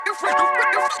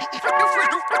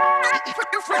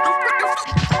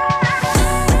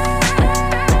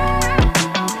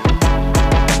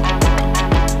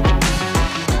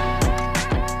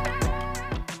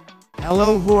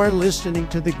Hello, who are listening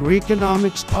to the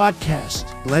Greekonomics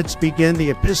podcast. Let's begin the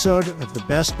episode of the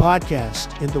best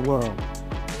podcast in the world.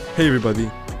 Hey everybody,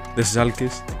 this is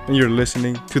Alkis, and you're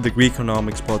listening to the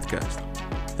Greekonomics podcast,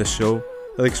 the show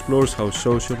that explores how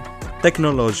social,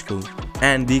 technological,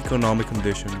 and economic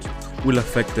conditions will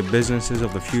affect the businesses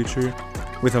of the future,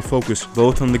 with a focus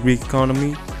both on the Greek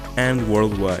economy and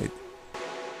worldwide.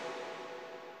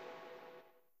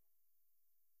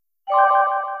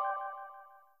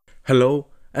 Hello,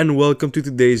 and welcome to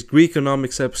today's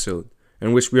Greekonomics episode,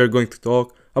 in which we are going to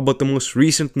talk about the most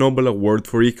recent Nobel Award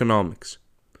for Economics.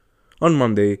 On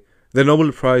Monday, the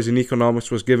Nobel Prize in Economics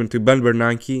was given to Ben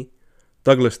Bernanke,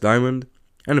 Douglas Diamond,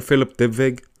 and Philip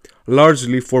Dybvig,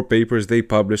 largely for papers they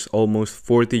published almost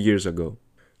 40 years ago.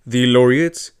 The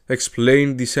laureates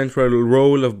explained the central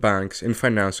role of banks in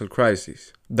financial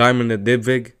crises. Diamond and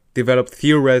Dybvig developed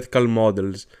theoretical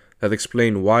models that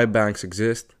explain why banks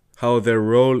exist, how their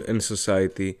role in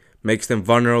society makes them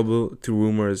vulnerable to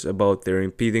rumors about their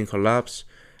impending collapse,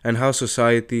 and how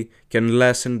society can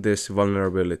lessen this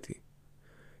vulnerability.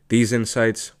 These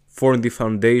insights form the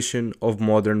foundation of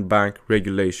modern bank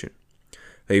regulation.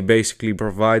 They basically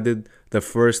provided the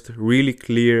first really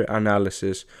clear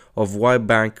analysis of why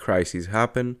bank crises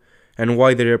happen and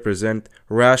why they represent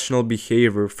rational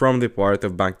behavior from the part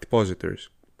of bank depositors.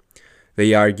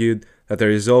 They argued that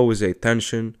there is always a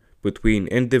tension between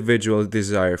individuals'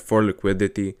 desire for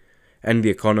liquidity and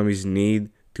the economy's need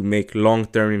to make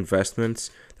long-term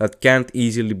investments that can't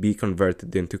easily be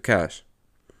converted into cash.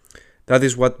 That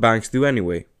is what banks do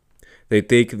anyway. They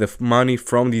take the money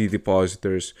from the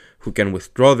depositors who can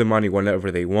withdraw the money whenever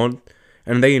they want,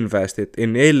 and they invest it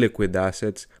in illiquid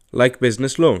assets like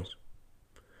business loans.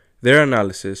 Their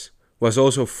analysis was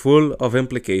also full of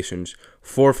implications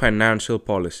for financial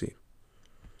policy.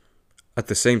 At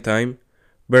the same time,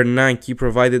 Bernanke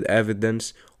provided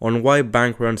evidence on why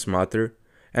bank runs matter,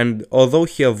 and although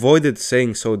he avoided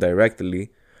saying so directly,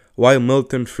 why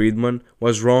Milton Friedman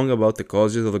was wrong about the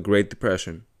causes of the Great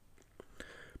Depression.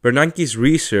 Bernanke's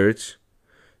research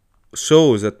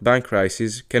shows that bank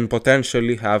crises can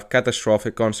potentially have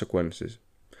catastrophic consequences.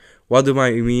 What do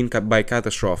I mean by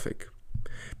catastrophic?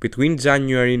 Between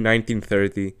January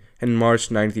 1930 and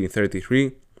March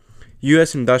 1933,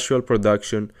 US industrial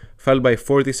production fell by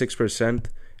 46%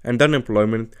 and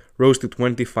unemployment rose to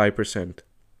 25%.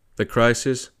 The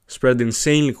crisis spread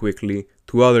insanely quickly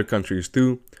to other countries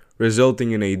too,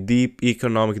 resulting in a deep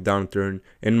economic downturn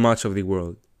in much of the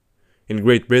world. In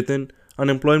Great Britain,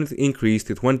 unemployment increased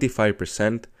to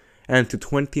 25% and to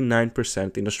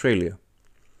 29% in Australia.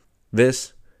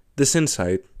 This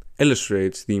insight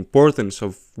illustrates the importance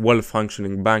of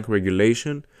well-functioning bank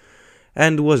regulation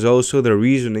and was also the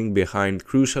reasoning behind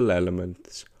crucial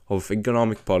elements of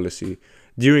economic policy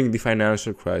during the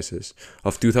financial crisis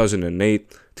of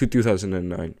 2008 to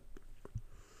 2009.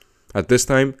 At this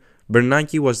time,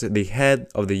 Bernanke was the head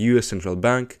of the US Central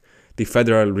Bank, the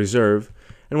Federal Reserve,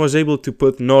 and was able to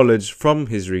put knowledge from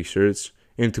his research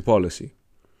into policy.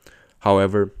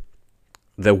 However,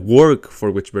 the work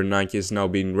for which Bernanke is now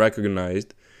being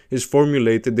recognized is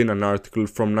formulated in an article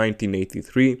from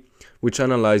 1983, which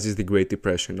analyzes the Great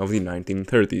Depression of the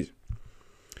 1930s.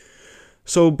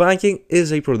 So banking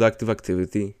is a productive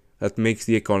activity that makes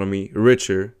the economy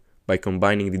richer by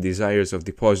combining the desires of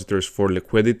depositors for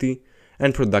liquidity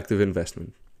and productive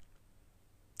investment.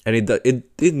 And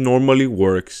it normally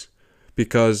works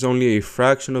because only a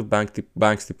fraction of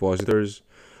banks' depositors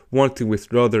want to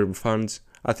withdraw their funds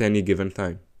at any given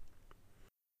time.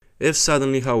 If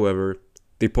suddenly, however,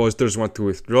 depositors want to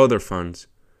withdraw their funds,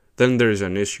 then there is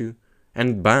an issue,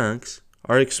 and banks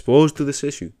are exposed to this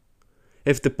issue.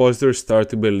 If depositors start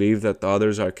to believe that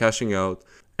others are cashing out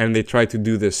and they try to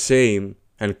do the same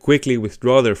and quickly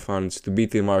withdraw their funds to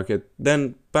beat the market,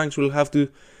 then banks will have to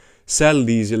sell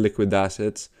these illiquid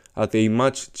assets at a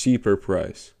much cheaper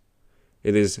price.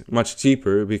 It is much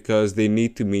cheaper because they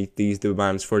need to meet these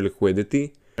demands for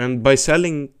liquidity, and by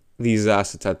selling these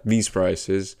assets at these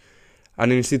prices,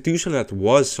 an institution that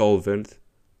was solvent,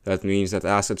 that means that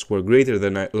assets were greater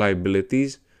than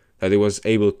liabilities, that it was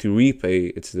able to repay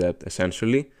its debt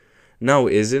essentially, now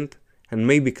isn't and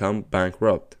may become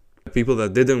bankrupt. The people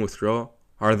that didn't withdraw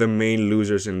are the main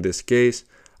losers in this case,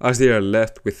 as they are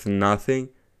left with nothing,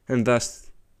 and thus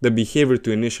the behavior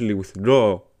to initially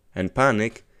withdraw and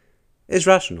panic is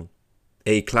rational.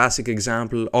 A classic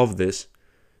example of this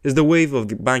is the wave of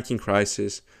the banking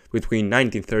crisis between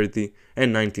 1930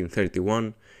 and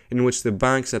 1931, in which the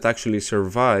banks that actually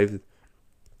survived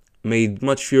made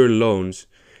much fewer loans,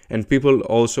 and people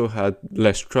also had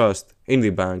less trust in the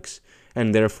banks,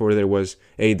 and therefore there was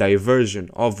a diversion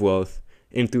of wealth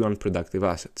into unproductive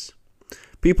assets.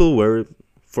 People were,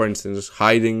 for instance,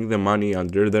 hiding the money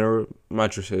under their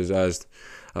mattresses, as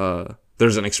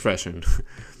there's an expression.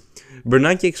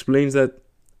 Bernanke explains that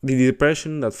the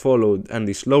depression that followed and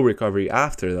the slow recovery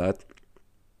after that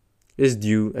is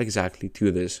due exactly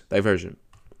to this diversion.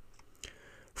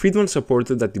 Friedman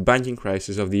supported that the banking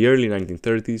crisis of the early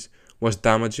 1930s was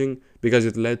damaging because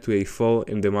it led to a fall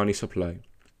in the money supply.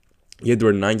 Yet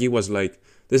Bernanke was like,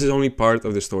 this is only part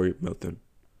of the story, Milton.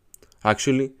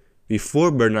 Actually,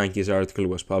 before Bernanke's article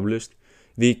was published,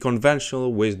 the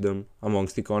conventional wisdom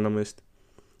amongst economists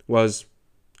was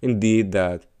indeed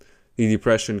that the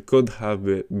depression could have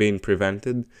been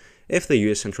prevented if the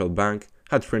US Central Bank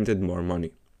had printed more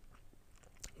money.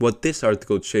 What this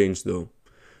article changed, though,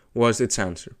 was its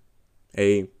answer.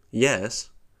 A yes,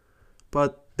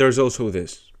 but there's also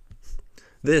this.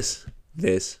 This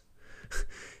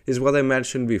is what I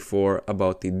mentioned before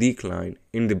about the decline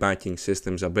in the banking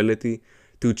system's ability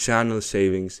to channel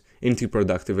savings into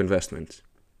productive investments.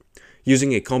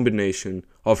 Using a combination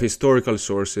of historical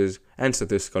sources and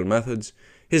statistical methods,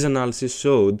 his analysis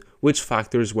showed which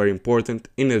factors were important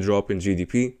in the drop in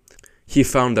GDP. He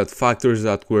found that factors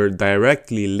that were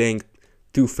directly linked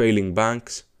to failing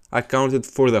banks accounted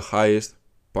for the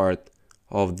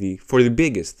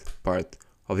biggest part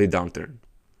of the downturn.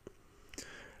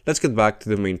 Let's get back to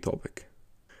the main topic.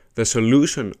 The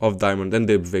solution of Diamond and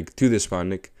Dybvig to this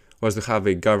panic was to have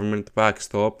a government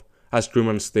backstop, as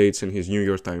Truman states in his New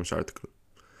York Times article.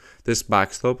 This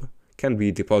backstop can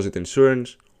be deposit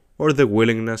insurance or the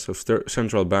willingness of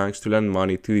central banks to lend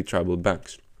money to the troubled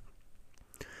banks.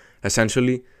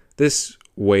 Essentially, this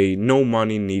way no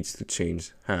money needs to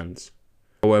change hands.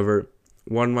 However,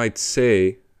 one might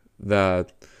say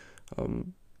that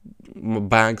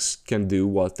banks can do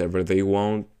whatever they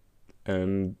want,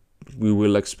 and we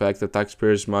will expect that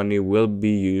taxpayers' money will be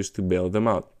used to bail them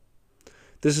out.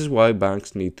 This is why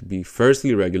banks need to be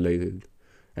firstly regulated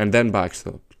and then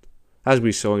backstopped, as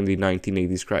we saw in the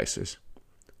 1980s crisis.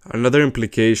 Another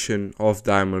implication of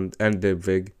Diamond and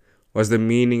Dybvig was the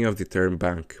meaning of the term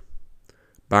bank.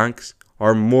 Banks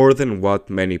are more than what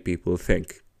many people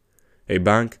think. A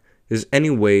bank is any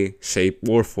way, shape,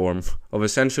 or form of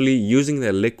essentially using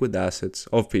the liquid assets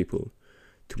of people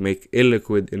to make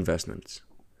illiquid investments.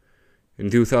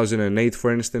 In 2008,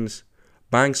 for instance,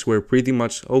 banks were pretty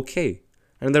much okay,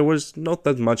 and there was not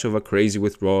that much of a crazy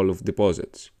withdrawal of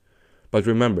deposits. But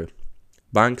remember,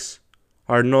 banks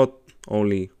are not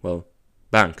only,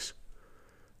 banks.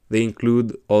 They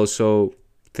include also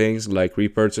things like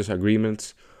repurchase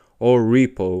agreements or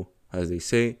repo, as they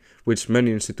say, which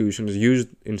many institutions used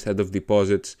instead of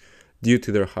deposits due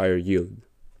to their higher yield.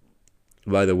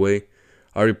 By the way,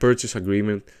 a repurchase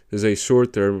agreement is a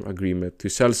short-term agreement to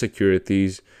sell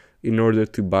securities in order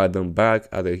to buy them back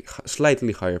at a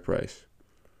slightly higher price.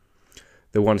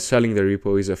 The one selling the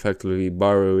repo is effectively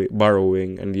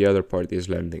borrowing and the other party is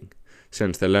lending,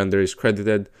 since the lender is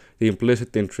credited the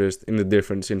implicit interest in the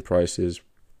difference in prices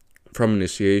from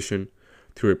initiation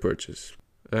to repurchase.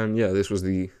 And yeah, this was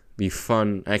the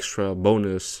fun extra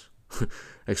bonus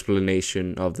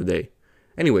explanation of the day.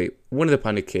 Anyway, when the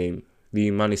panic came, the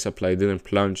money supply didn't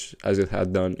plunge as it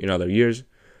had done in other years,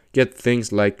 yet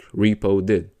things like repo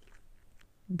did.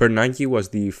 Bernanke was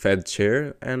the Fed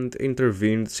chair and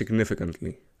intervened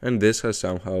significantly, and this has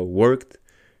somehow worked,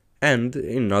 and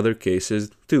in other cases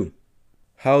too.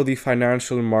 How the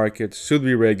financial markets should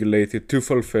be regulated to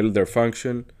fulfill their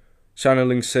function,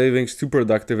 channeling savings to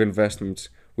productive investments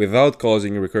without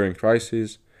causing recurring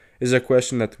crises, is a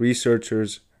question that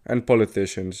researchers and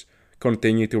politicians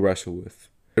continue to wrestle with.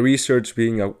 The research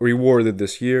being rewarded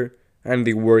this year and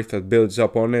the work that builds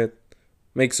up on it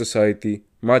makes society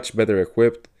much better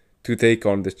equipped to take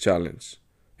on this challenge,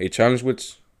 a challenge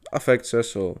which affects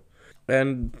us all.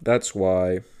 And that's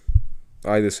why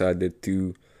I decided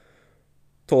to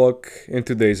talk in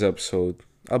today's episode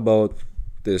about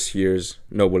this year's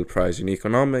Nobel Prize in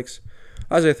Economics,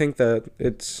 as I think that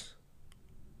it's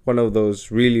one of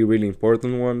those really, really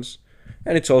important ones,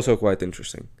 and it's also quite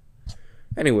interesting.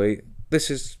 Anyway, this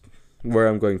is where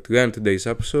I'm going to end today's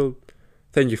episode.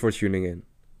 Thank you for tuning in.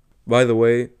 By the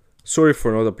way, sorry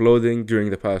for not uploading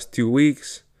during the past 2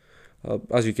 weeks.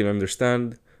 As you can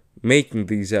understand, making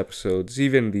these episodes,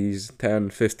 even these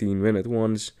 10-15 minute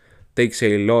ones, takes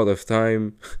a lot of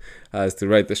time, as to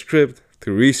write the script,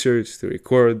 to research, to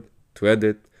record, to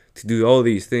edit, to do all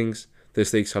these things.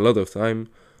 This takes a lot of time.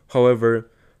 However,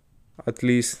 at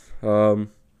least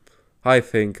I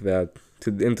think that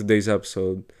in today's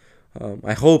episode,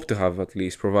 I hope to have at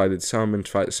least provided some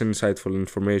insightful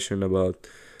information about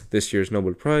this year's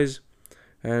Nobel Prize.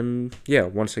 And yeah,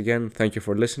 once again, thank you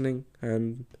for listening,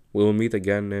 and we'll meet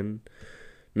again in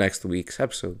next week's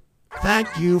episode. Thank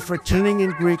you for tuning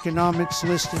in, Greekonomics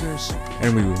listeners.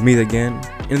 And we will meet again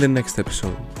in the next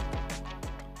episode.